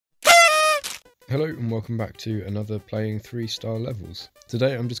Hello and welcome back to another playing 3-star levels.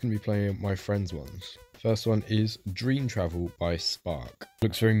 Today I'm just going to be playing my friends' ones. First one is Dream Travel by Spark.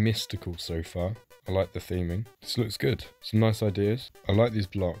 Looks very mystical so far. I like the theming. This looks good. Some nice ideas. I like these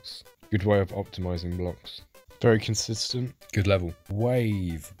blocks. Good way of optimizing blocks. Very consistent. Good level.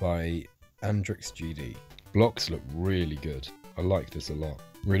 Wave by Andrix GD. Blocks look really good. I like this a lot.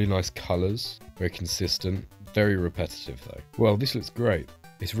 Really nice colours. Very consistent. Very repetitive though. Well, this looks great.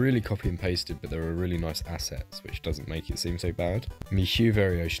 It's really copy and pasted, but there are really nice assets, which doesn't make it seem so bad. And the hue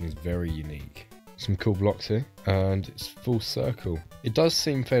variation is very unique. Some cool blocks here, and it's full circle. It does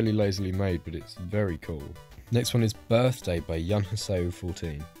seem fairly lazily made, but it's very cool. Next one is Birthday by Yun Haseo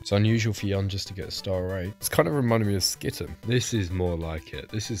 14. It's unusual for Yun just to get a star 8. It's kind of reminded me of Skittum. This is more like it.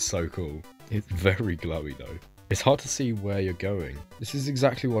 This is so cool. It's very glowy though. It's hard to see where you're going. This is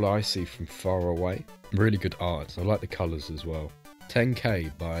exactly what I see from far away. Really good art. I like the colours as well.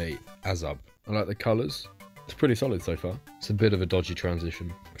 10k by Azub. I like the colours. It's pretty solid so far. It's a bit of a dodgy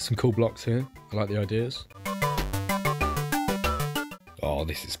transition. Some cool blocks here. I like the ideas. Oh,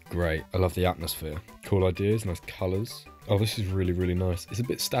 this is great. I love the atmosphere. Cool ideas, nice colours. Oh, this is really, really nice. It's a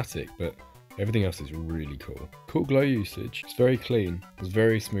bit static, but everything else is really cool. Cool glow usage. It's very clean. There's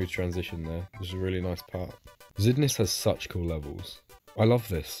very smooth transition there. This is a really nice part. Zidnis has such cool levels. I love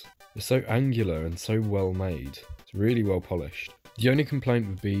this. It's so angular and so well made. It's really well polished. The only complaint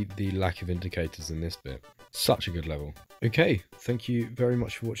would be the lack of indicators in this bit. Such a good level. Okay, thank you very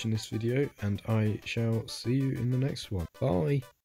much for watching this video, and I shall see you in the next one. Bye!